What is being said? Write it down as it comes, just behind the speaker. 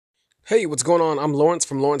Hey, what's going on? I'm Lawrence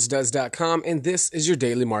from lawrencedoes.com, and this is your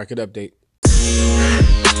daily market update.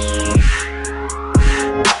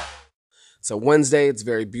 So Wednesday, it's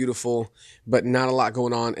very beautiful, but not a lot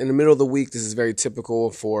going on. In the middle of the week, this is very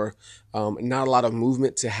typical for not a lot of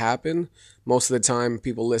movement to happen. Most of the time,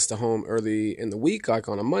 people list a home early in the week, like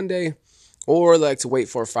on a Monday, or like to wait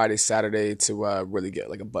for a Friday, Saturday to really get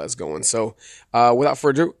like a buzz going. So without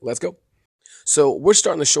further ado, let's go. So we're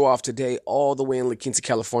starting the show off today all the way in La Quinta,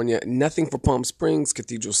 California. Nothing for Palm Springs,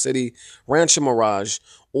 Cathedral City, Rancho Mirage,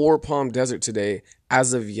 or Palm Desert today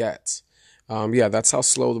as of yet. That's how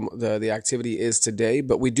slow the activity is today.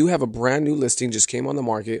 But we do have a brand new listing just came on the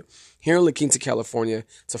market here in La Quinta, California.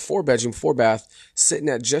 It's a 4-bedroom, 4-bath, sitting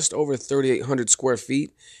at just over 3,800 square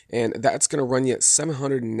feet. And that's going to run you at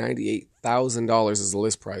 $798,000 as the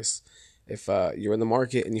list price. If you're in the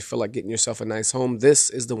market and you feel like getting yourself a nice home,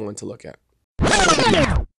 this is the one to look at.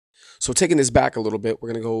 So taking this back a little bit,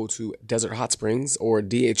 we're going to go to Desert Hot Springs, or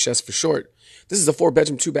DHS for short. This is a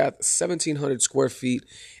 4-bedroom, 2-bath, 1,700 square feet.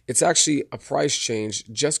 It's actually a price change,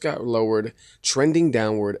 just got lowered, trending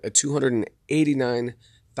downward, a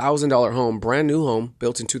 $289,000 home, brand new home,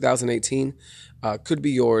 built in 2018. Could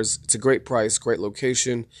be yours. It's a great price, great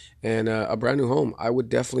location, and a brand new home. I would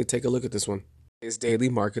definitely take a look at this one. Today's daily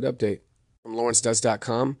market update. From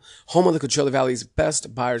lawrencedoes.com, home of the Coachella Valley's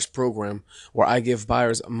best buyers program, where I give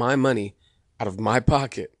buyers my money out of my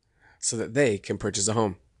pocket so that they can purchase a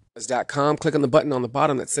home. Lawrencedoes.com, click on the button on the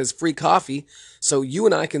bottom that says free coffee so you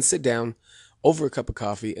and I can sit down over a cup of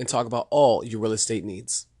coffee and talk about all your real estate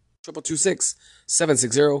needs.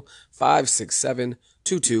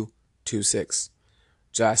 222-760-567-2226.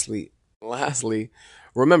 Lastly,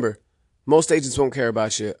 remember, most agents won't care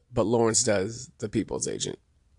about you, but Lawrence does, the people's agent.